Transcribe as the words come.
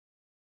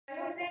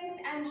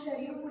friends, I'm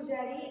Sharayu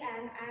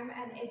and I'm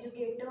an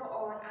educator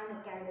on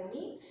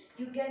Unacademy.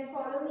 You can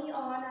follow me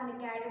on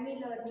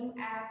Unacademy learning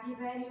app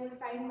where you will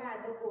find my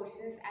other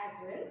courses as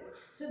well.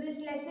 So this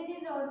lesson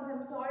is on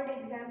some solved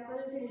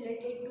examples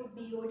related to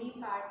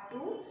BOD part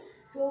 2.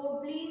 So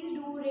please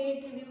do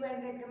rate, review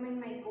and recommend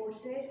my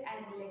courses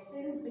and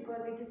lessons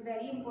because it is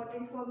very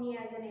important for me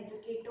as an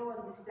educator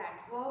on this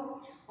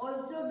platform.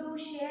 Also do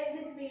share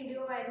this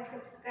video and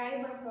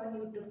subscribe us on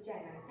YouTube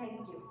channel. Thank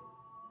you.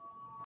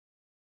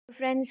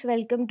 Friends,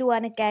 welcome to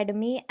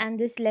Unacademy and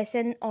this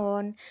lesson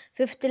on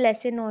fifth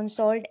lesson on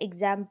solved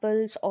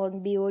examples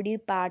on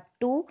BOD part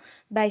 2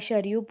 by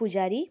Sharayu.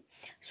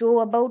 So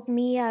about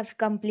me, I've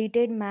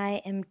completed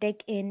my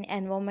MTech in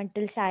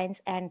Environmental Science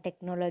and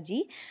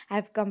Technology.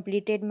 I've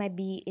completed my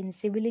B in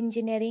Civil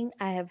Engineering.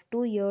 I have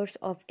 2 years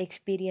of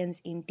experience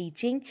in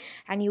teaching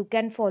and you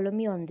can follow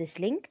me on this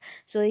link.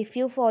 So if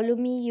you follow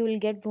me, you will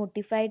get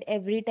notified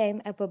every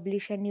time I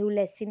publish a new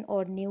lesson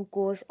or new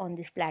course on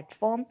this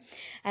platform.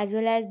 As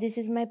well as this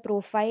is my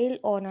profile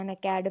on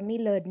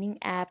Unacademy learning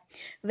app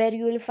where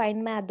you will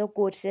find my other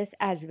courses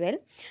as well.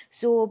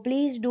 So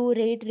please do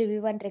rate,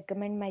 review and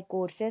recommend my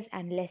courses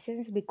and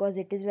lessons because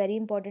it is very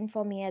important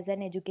for me as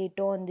an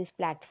educator on this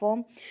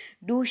platform.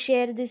 Do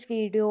share this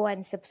video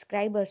and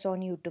subscribe us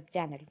on YouTube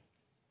channel.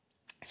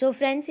 So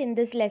friends, in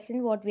this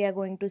lesson what we are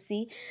going to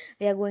see,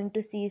 we are going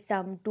to see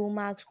some 2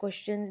 marks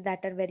questions that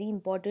are very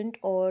important,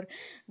 or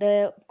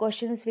the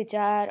questions which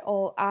are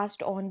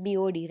asked on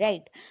BOD,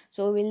 right?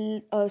 So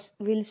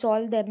we'll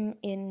solve them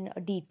in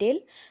detail.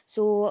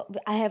 So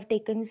I have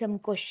taken some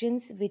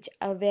questions which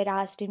were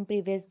asked in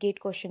previous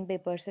gate question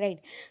papers, right?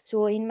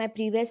 So in my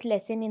previous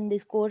lesson in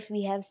this course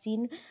we have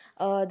seen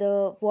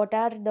the what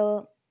are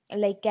the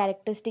like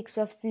characteristics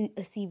of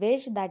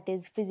sewage, that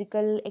is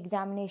physical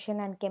examination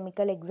and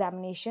chemical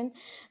examination.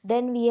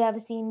 Then we have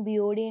seen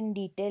BOD in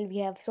detail. We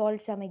have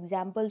solved some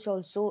examples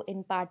also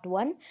in part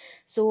 1.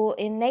 So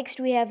in next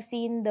we have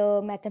seen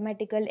the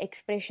mathematical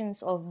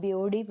expressions of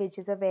BOD, which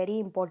is a very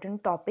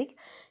important topic.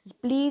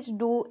 Please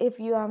do, if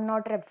you have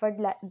not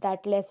referred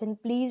that lesson,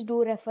 please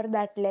do refer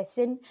that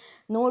lesson.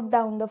 Note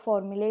down the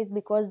formulas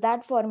because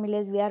that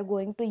formulas we are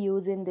going to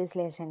use in this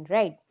lesson,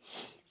 right?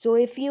 So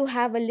if you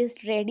have a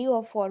list ready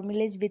of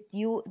formulas with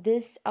you,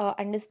 this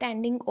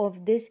understanding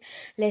of this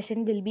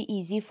lesson will be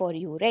easy for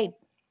you, right?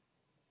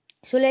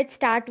 So let's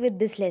start with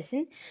this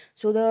lesson.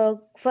 So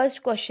the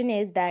first question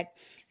is that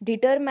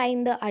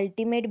determine the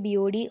ultimate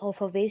BOD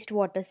of a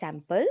wastewater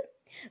sample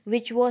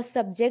which was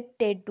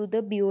subjected to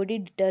the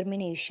BOD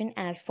determination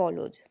as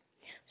follows.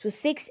 So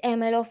 6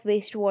 ml of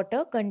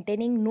wastewater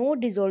containing no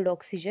dissolved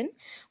oxygen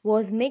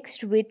was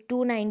mixed with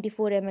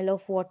 294 ml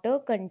of water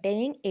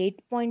containing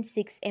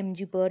 8.6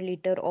 mg per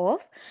liter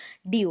of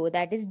DO,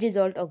 that is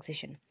dissolved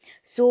oxygen.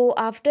 So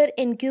after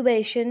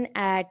incubation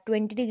at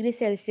 20 degrees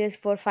Celsius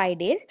for 5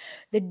 days,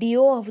 the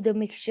DO of the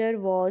mixture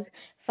was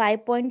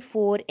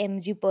 5.4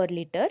 mg per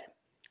liter.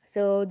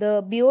 So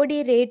the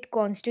BOD rate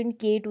constant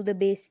K to the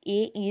base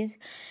E is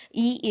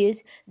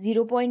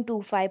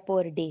 0.25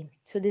 per day.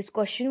 So this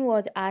question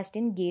was asked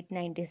in gate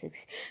 96.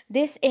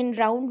 This in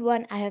round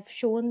 1 I have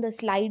shown the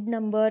slide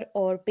number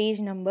or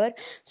page number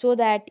so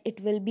that it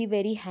will be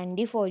very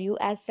handy for you,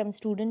 as some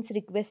students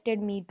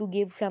requested me to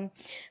give some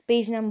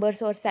page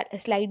numbers or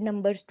slide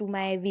numbers to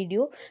my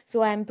video. So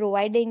I am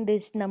providing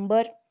this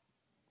number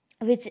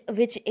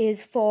which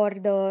is for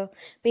the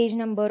page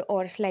number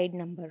or slide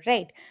number,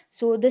 right?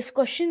 So this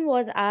question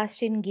was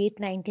asked in gate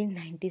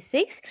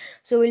 1996.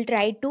 So we'll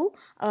try to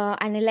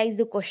analyze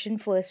the question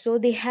first. So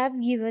they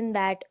have given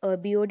that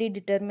BOD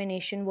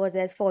determination was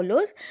as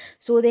follows.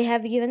 So they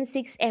have given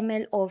 6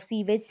 ml of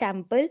sewage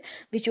sample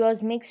which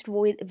was mixed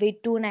with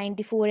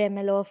 294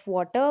 ml of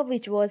water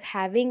which was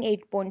having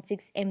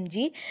 8.6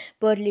 mg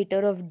per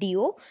liter of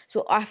DO.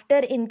 So after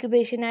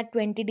incubation at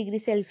 20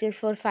 degrees Celsius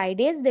for 5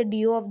 days, the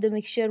DO of the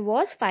mixture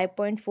was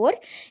 5.4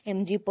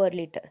 mg per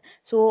liter.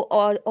 So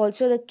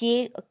also the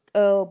K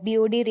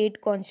BOD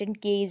rate constant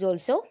K is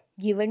also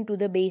given to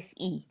the base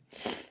E.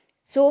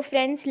 So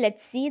friends,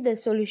 let's see the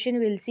solution.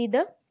 We'll see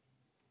the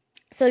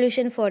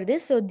solution for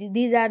this. So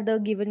these are the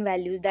given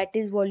values, that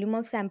is volume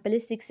of sample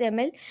is 6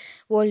 ml,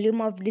 volume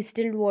of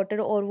distilled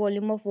water or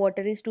volume of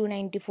water is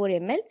 294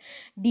 ml,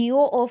 DO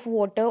of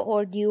water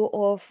or DO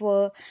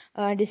of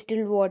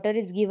distilled water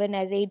is given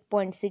as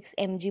 8.6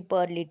 mg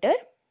per liter.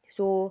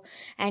 So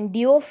and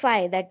DO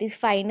phi, that is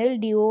final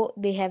DO,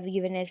 they have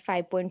given as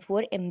 5.4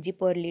 mg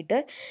per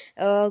liter.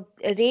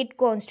 Rate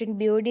constant,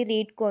 BOD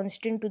rate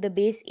constant to the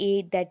base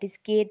A, that is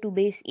K to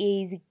base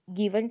A, is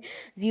given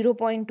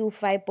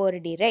 0.25 per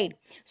day, right?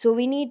 So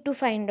we need to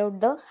find out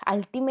the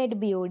ultimate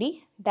BOD,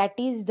 that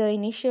is the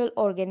initial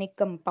organic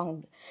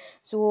compound.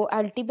 So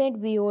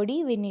ultimate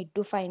BOD we need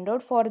to find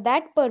out. For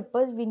that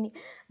purpose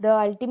the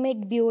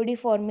ultimate BOD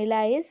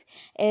formula is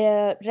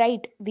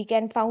right, we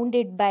can found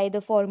it by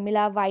the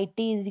formula YT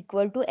is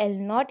equal to L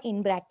naught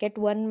in bracket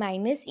 1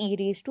 minus e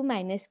raised to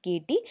minus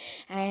KT,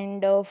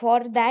 and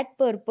for that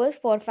purpose,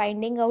 for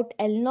finding out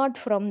L naught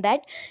from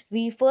that,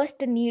 we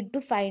first need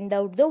to find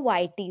out the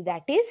YT,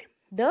 that is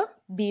the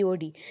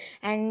BOD.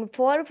 And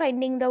for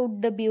finding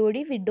out the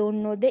BOD, we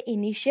don't know the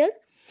initial,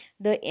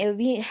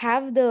 we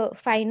have the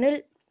final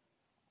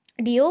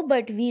DO,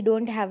 but we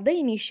don't have the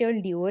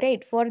initial DO,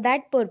 right? For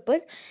that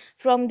purpose,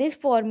 from this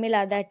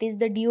formula, that is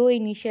the DO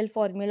initial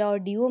formula or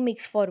DO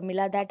mix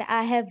formula that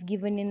I have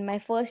given in my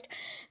first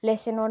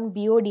lesson on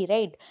BOD,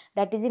 right?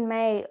 That is in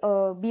my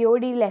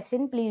BOD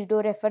lesson. Please do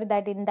refer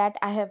that. In that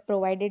I have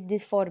provided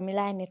this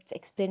formula and its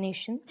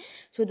explanation.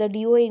 So the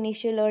DO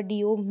initial or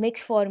DO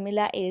mix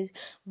formula is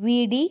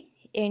VD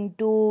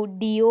into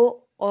DO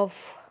of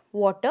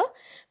water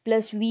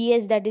plus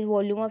Vs, that is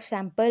volume of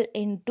sample,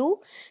 into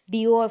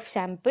DO of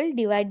sample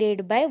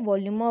divided by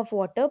volume of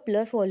water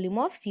plus volume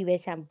of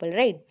sewage sample,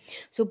 right?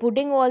 So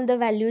putting all the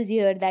values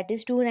here, that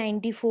is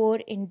 294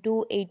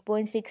 into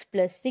 8.6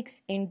 plus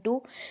 6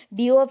 into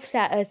DO of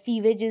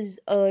sewage is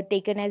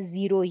taken as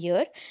 0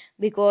 here,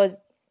 because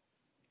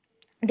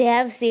they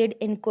have said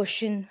in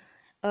question,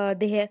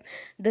 they have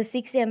the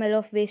 6 ml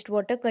of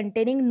wastewater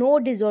containing no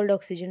dissolved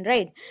oxygen,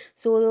 right?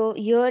 So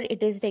here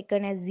it is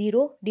taken as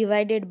 0,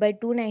 divided by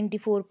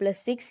 294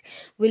 plus 6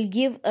 will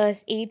give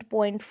us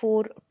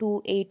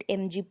 8.428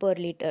 mg per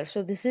liter.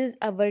 So this is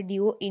our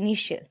DO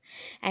initial,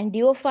 and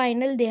DO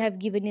final they have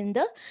given in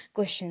the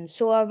question.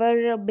 So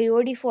our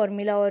BOD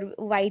formula or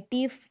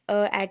YT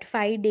at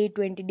 5 day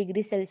 20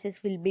 degrees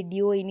Celsius will be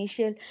DO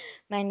initial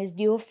minus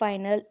DO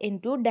final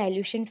into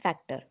dilution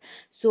factor.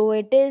 So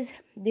it is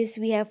this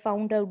we have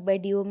found out by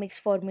DO mix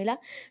formula.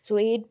 So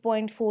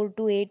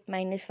 8.428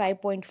 minus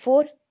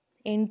 5.4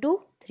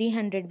 into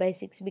 300 by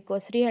 6,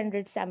 because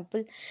 300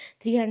 sample,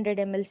 300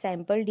 ml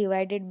sample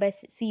divided by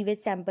sewage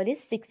sample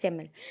is 6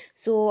 ml.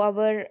 So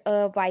our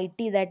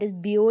YT, that is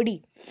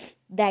BOD,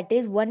 that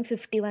is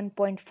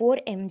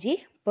 151.4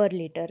 mg per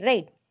liter,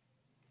 right?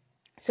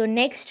 So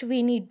next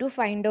we need to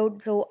find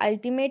out, so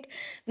ultimate,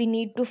 we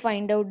need to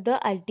find out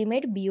the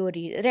ultimate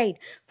BOD, right?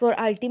 For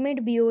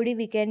ultimate BOD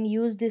we can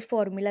use this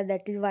formula,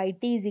 that is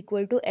YT is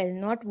equal to L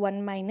naught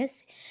 1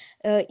 minus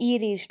e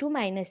raised to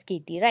minus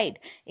kt, right?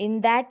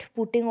 In that,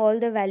 putting all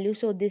the values,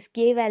 so this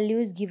k value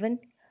is given,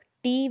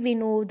 T we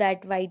know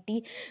that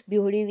YT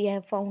BOD we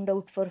have found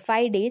out for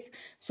 5 days,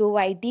 so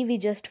YT we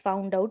just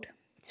found out.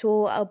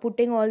 So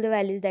putting all the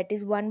values, that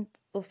is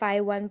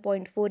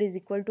 151.4 is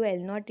equal to L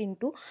naught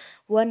into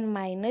 1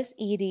 minus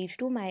e raised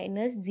to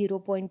minus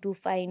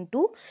 0.25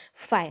 into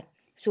 5.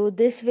 So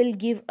this will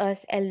give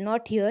us L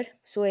naught here.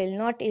 So L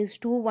naught is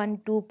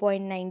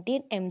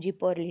 212.19 mg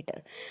per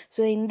liter.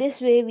 So in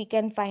this way we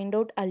can find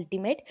out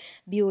ultimate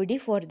BOD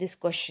for this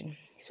question.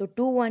 So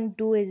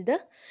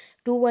 212.19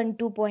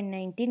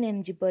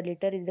 mg per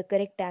liter is the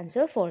correct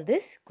answer for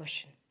this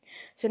question.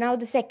 So now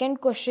the second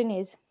question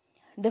is,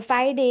 the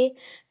 5-day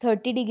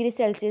 30 degrees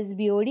Celsius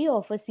BOD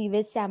of a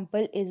sewage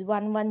sample is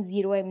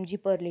 110 mg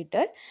per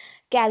liter.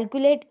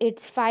 Calculate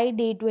its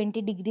 5-day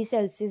 20 degrees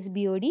Celsius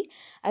BOD.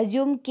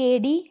 Assume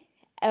KD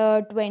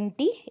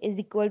 20 is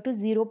equal to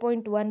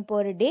 0.1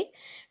 per day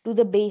to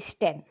the base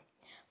 10.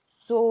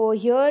 So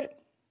here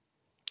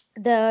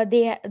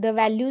the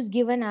values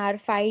given are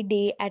 5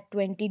 day at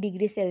 20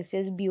 degrees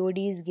Celsius BOD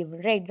is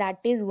given, right? That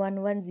is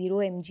 110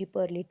 mg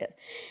per liter,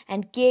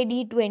 and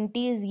KD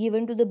 20 is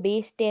given to the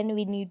base 10.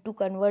 We need to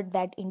convert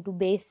that into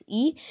base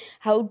E.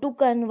 How to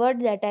convert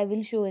that I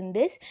will show in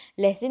this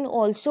lesson.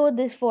 Also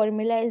this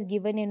formula is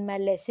given in my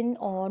lesson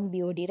on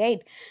BOD,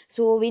 right?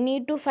 So we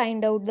need to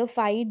find out the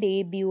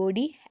 5-day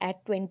BOD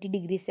at 20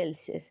 degrees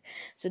Celsius.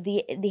 So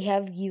they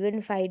have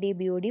given 5-day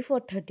BOD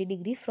for 30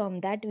 degree. From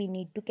that we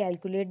need to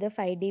calculate the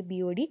 5-day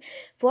BOD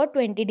for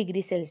 20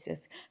 degrees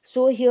Celsius.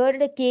 So here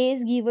the K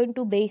is given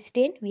to base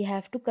 10. We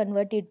have to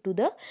convert it to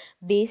the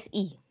base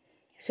E.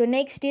 So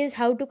next is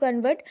how to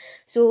convert.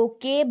 So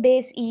K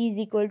base E is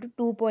equal to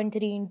 2.3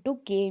 into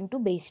K into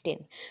base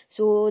 10.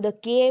 So the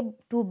K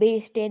to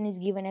base 10 is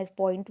given as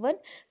 0.1.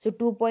 So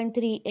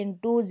 2.3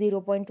 into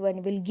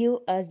 0.1 will give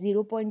us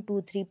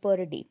 0.23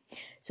 per day.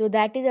 So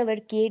that is our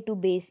K to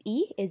base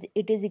E, is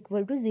it is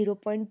equal to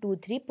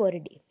 0.23 per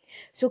day.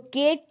 So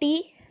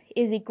KT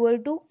is equal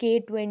to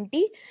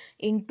K20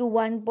 into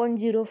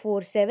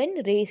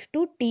 1.047 raised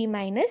to T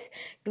minus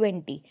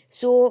 20.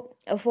 So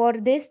for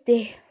this,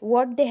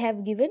 what they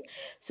have given,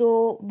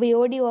 so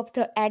BOD of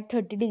at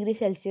 30 degrees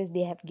Celsius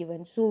they have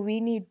given. So we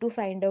need to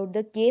find out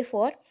the K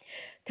for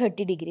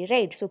 30 degree,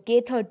 right? So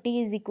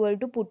K30 is equal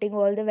to, putting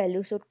all the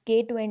values, so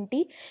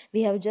K20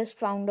 we have just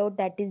found out,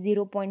 that is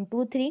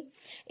 0.23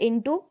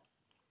 into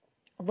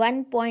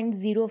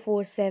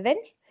 1.047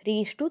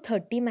 raised to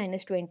 30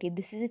 minus 20.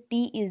 This is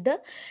T is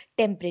the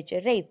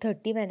temperature, right?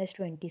 30 minus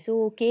 20.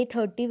 So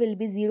K30 will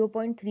be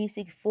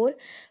 0.364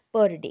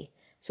 per day.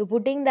 So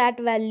putting that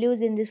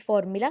values in this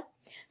formula.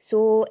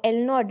 So L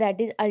naught,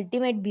 that is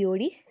ultimate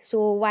BOD.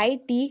 So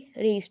YT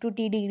raised to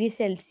T degrees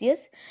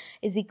Celsius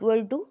is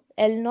equal to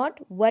L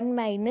naught 1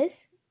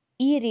 minus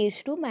E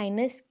raised to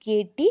minus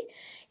KT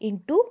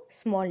into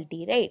small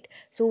t, right?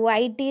 So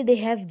YT they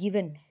have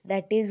given,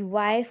 that is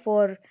Y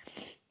for,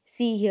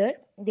 see here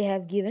they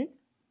have given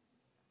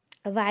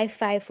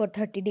y5 for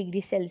 30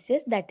 degrees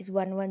Celsius, that is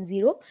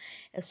 110.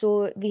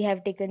 So we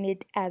have taken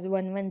it as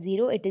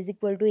 110. It is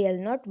equal to L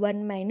naught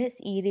 1 minus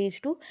e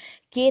raised to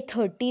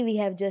k30. We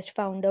have just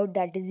found out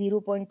that is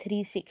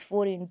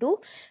 0.364 into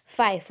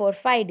 5 for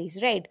 5 days,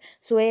 right?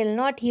 So L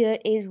naught here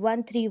is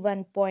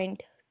 131.26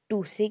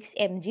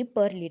 mg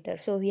per liter.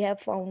 So we have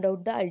found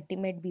out the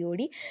ultimate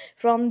BOD.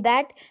 From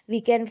that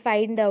we can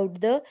find out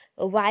the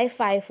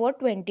y5 for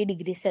 20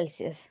 degrees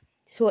Celsius.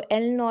 So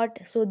L naught,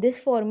 so this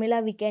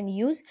formula we can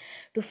use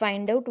to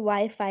find out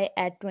y5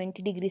 at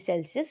 20 degrees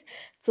Celsius.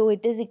 So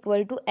it is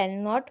equal to L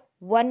naught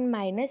 1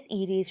 minus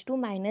e raised to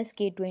minus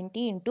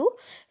k20 into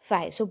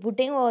 5. So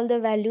putting all the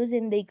values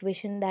in the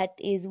equation, that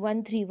is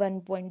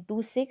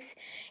 131.26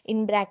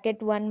 in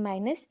bracket 1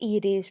 minus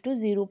e raised to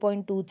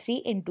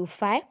 0.23 into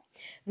 5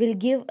 will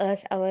give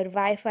us our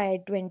y5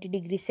 at 20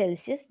 degrees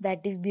Celsius,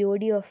 that is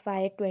BOD of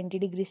 5 at 20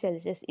 degrees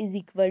Celsius is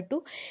equal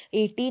to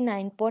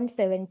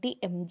 89.70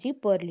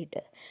 mg per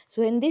liter.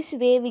 So in this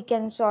way we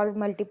can solve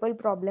multiple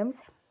problems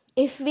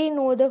if we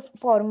know the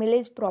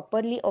formulas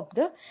properly of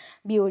the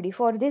BOD.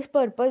 For this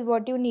purpose,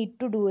 what you need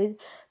to do is,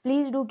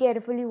 please do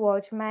carefully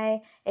watch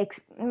my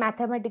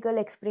mathematical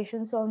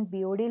expressions on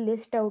BOD,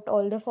 list out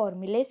all the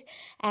formulas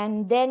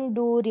and then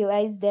do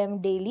revise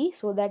them daily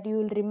so that you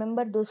will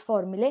remember those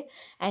formulae.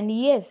 And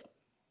yes,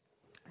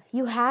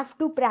 you have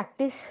to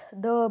practice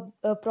the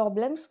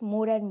problems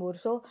more and more.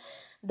 So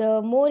the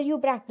more you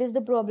practice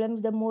the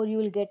problems, the more you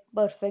will get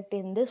perfect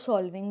in the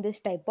solving this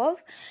type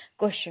of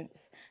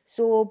questions.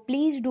 So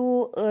please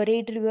do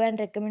rate, review and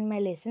recommend my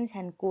lessons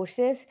and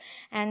courses,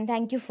 and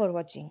thank you for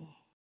watching.